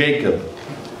promised Jacob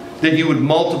that you would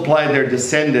multiply their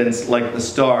descendants like the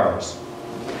stars,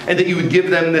 and that you would give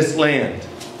them this land.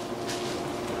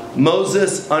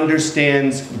 Moses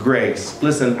understands grace.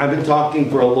 Listen, I've been talking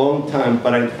for a long time,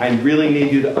 but I really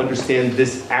need you to understand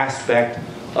this aspect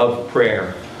of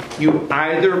prayer. You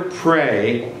either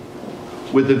pray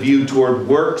with a view toward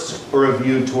works or a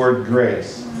view toward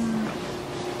grace.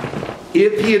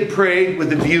 If he had prayed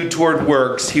with a view toward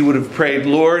works, he would have prayed,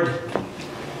 Lord,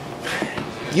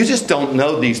 you just don't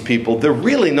know these people. They're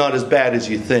really not as bad as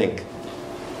you think.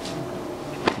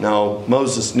 No,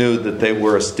 Moses knew that they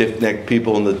were a stiff-necked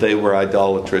people and that they were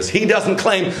idolatrous. He doesn't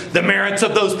claim the merits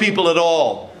of those people at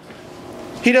all.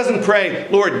 He doesn't pray,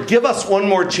 Lord, give us one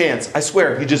more chance. I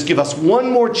swear, if you just give us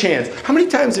one more chance. How many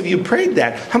times have you prayed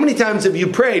that? How many times have you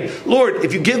prayed, Lord,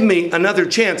 if you give me another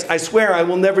chance, I swear I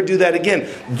will never do that again.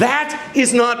 That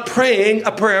is not praying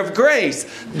a prayer of grace.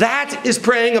 That is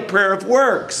praying a prayer of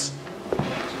works.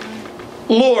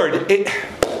 Lord,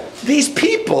 these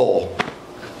people,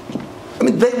 I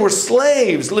mean, they were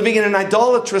slaves living in an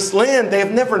idolatrous land. They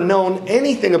have never known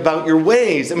anything about your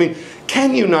ways. I mean,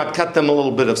 can you not cut them a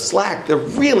little bit of slack? They're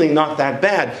really not that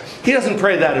bad. He doesn't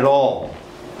pray that at all.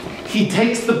 He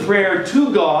takes the prayer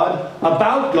to God,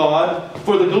 about God,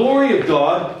 for the glory of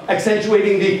God,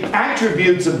 accentuating the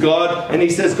attributes of God. And he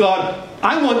says, God,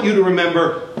 I want you to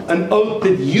remember an oath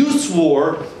that you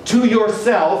swore to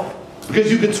yourself,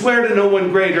 because you could swear to no one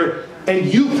greater.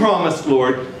 And you promised,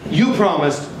 Lord, you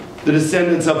promised the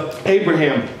descendants of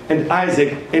Abraham and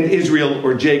Isaac and Israel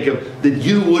or Jacob that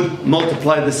you would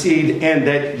multiply the seed and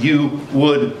that you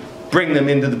would bring them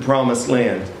into the promised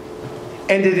land.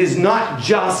 And it is not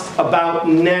just about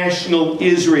national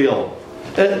Israel.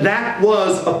 That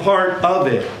was a part of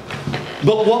it.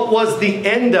 But what was the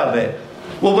end of it?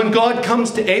 Well, when God comes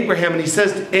to Abraham and he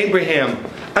says to Abraham,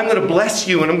 I'm going to bless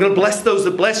you, and I'm going to bless those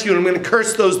that bless you, and I'm going to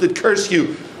curse those that curse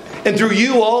you. And through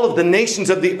you, all of the nations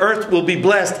of the earth will be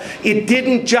blessed. It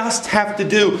didn't just have to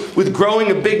do with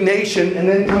growing a big nation and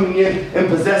then coming in and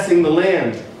possessing the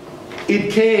land.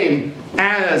 It came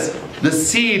as the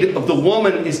seed of the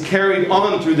woman is carried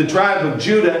on through the tribe of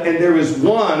Judah, and there is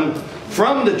one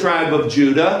from the tribe of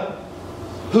Judah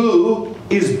who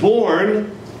is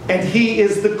born, and he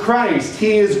is the Christ.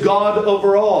 He is God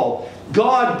over all.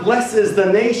 God blesses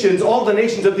the nations. All the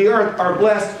nations of the earth are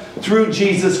blessed through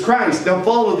Jesus Christ. Now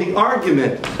follow the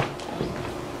argument.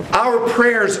 Our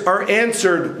prayers are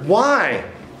answered. Why?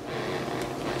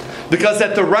 Because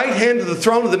at the right hand of the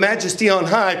throne of the Majesty on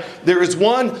high, there is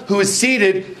one who is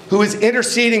seated, who is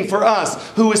interceding for us,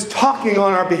 who is talking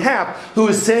on our behalf, who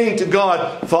is saying to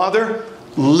God, Father,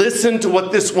 listen to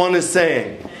what this one is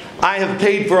saying. I have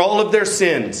paid for all of their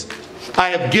sins. I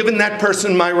have given that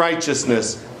person my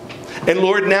righteousness. And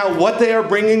Lord, now what they are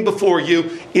bringing before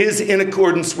you is in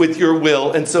accordance with your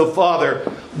will. And so,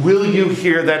 Father, will you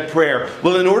hear that prayer?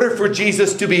 Well, in order for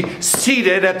Jesus to be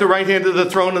seated at the right hand of the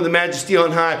throne of the Majesty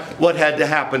on high, what had to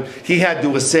happen? He had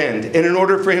to ascend. And in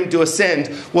order for him to ascend,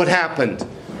 what happened?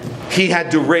 He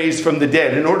had to raise from the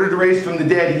dead. In order to raise from the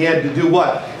dead, he had to do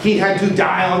what? He had to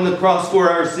die on the cross for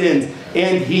our sins.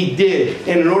 And he did.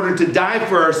 And in order to die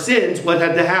for our sins, what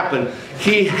had to happen?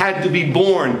 He had to be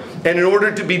born. And in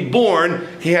order to be born,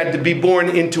 he had to be born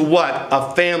into what?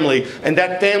 A family. And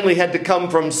that family had to come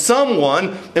from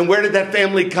someone. And where did that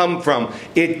family come from?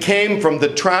 It came from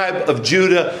the tribe of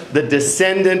Judah, the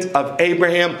descendant of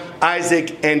Abraham,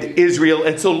 Isaac, and Israel.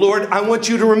 And so, Lord, I want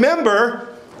you to remember,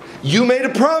 you made a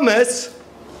promise,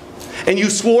 and you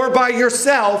swore by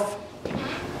yourself.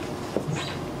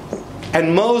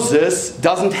 And Moses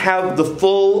doesn't have the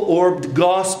full-orbed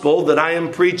gospel that I am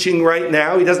preaching right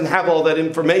now. He doesn't have all that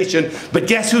information. But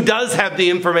guess who does have the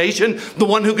information? The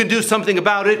one who can do something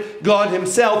about it? God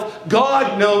himself.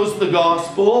 God knows the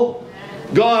gospel.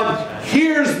 God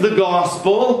hears the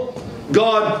gospel.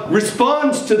 God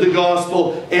responds to the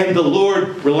gospel. And the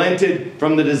Lord relented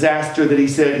from the disaster that he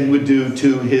said he would do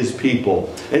to his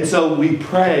people. And so we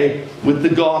pray with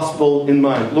the gospel in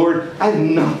mind. Lord, I have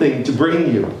nothing to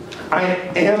bring you. I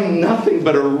am nothing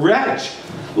but a wretch.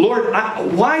 Lord,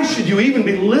 why should you even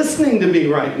be listening to me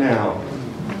right now?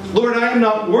 Lord, I am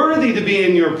not worthy to be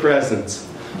in your presence.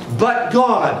 But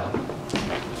God,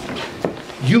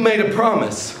 you made a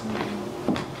promise.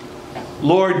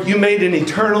 Lord, you made an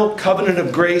eternal covenant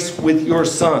of grace with your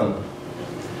Son.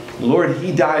 Lord,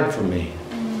 he died for me.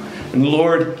 And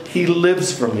Lord, he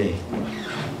lives for me.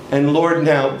 And Lord,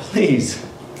 now, please,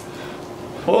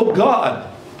 oh God,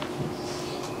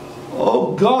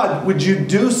 would you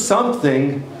do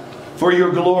something for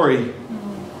your glory?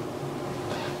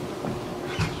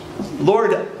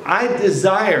 Lord, I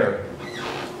desire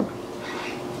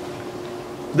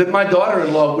that my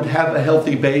daughter-in-law would have a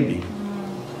healthy baby.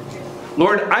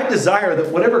 Lord, I desire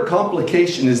that whatever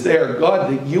complication is there,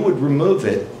 God, that you would remove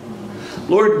it.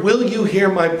 Lord, will you hear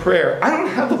my prayer? I don't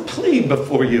have a plea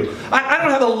before you. I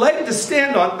don't have a leg to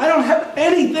stand on. I don't have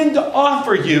anything to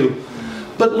offer you.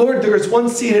 But Lord, there is one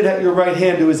seated at your right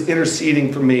hand who is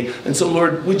interceding for me. And so,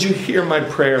 Lord, would you hear my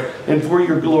prayer? And for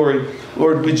your glory,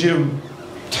 Lord, would you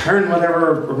turn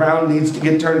whatever around needs to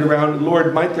get turned around?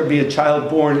 Lord, might there be a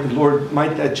child born? And Lord,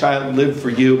 might that child live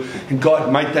for you? And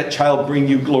God, might that child bring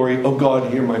you glory? Oh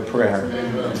God, hear my prayer.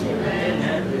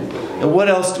 Amen. And what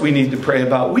else do we need to pray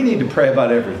about? We need to pray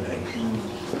about everything.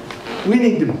 We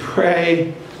need to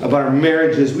pray about our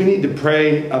marriages. We need to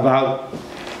pray about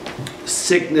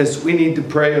sickness. We need to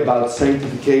pray about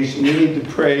sanctification. We need to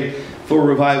pray for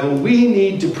revival. We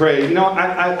need to pray. You know,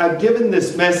 I've given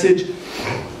this message,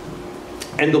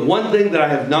 and the one thing that I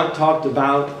have not talked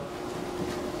about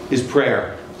is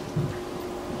prayer.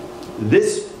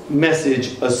 This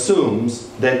message assumes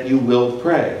that you will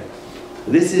pray.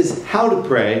 This is how to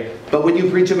pray, but when you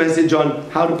preach a message on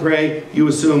how to pray, you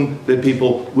assume that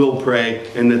people will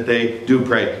pray and that they do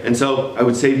pray. And so I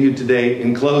would say to you today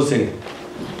in closing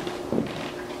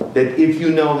that if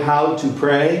you know how to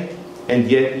pray and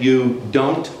yet you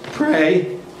don't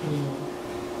pray,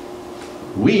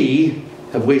 we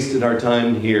have wasted our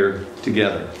time here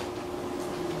together.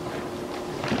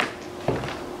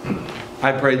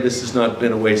 I pray this has not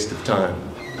been a waste of time.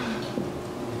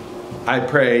 I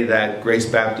pray that Grace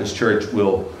Baptist Church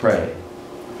will pray.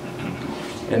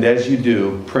 And as you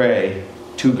do, pray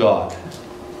to God.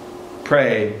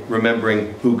 Pray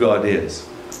remembering who God is.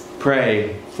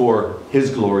 Pray for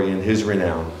His glory and His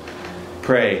renown.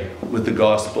 Pray with the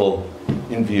gospel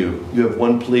in view. You have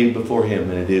one plea before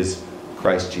Him, and it is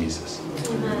Christ Jesus.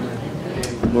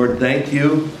 Amen. Lord, thank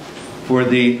you for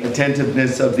the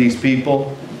attentiveness of these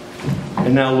people.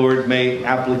 And now, Lord, may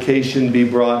application be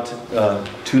brought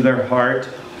to their heart.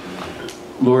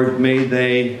 Lord, may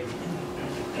they,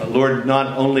 Lord,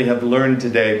 not only have learned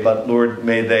today, but Lord,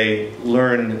 may they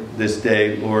learn this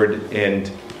day, Lord,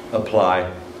 and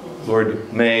apply.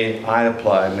 Lord, may I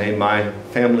apply. May my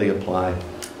family apply.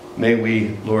 May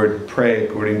we, Lord, pray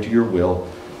according to your will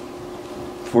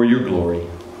for your glory.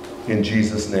 In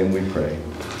Jesus' name we pray.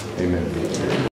 Amen.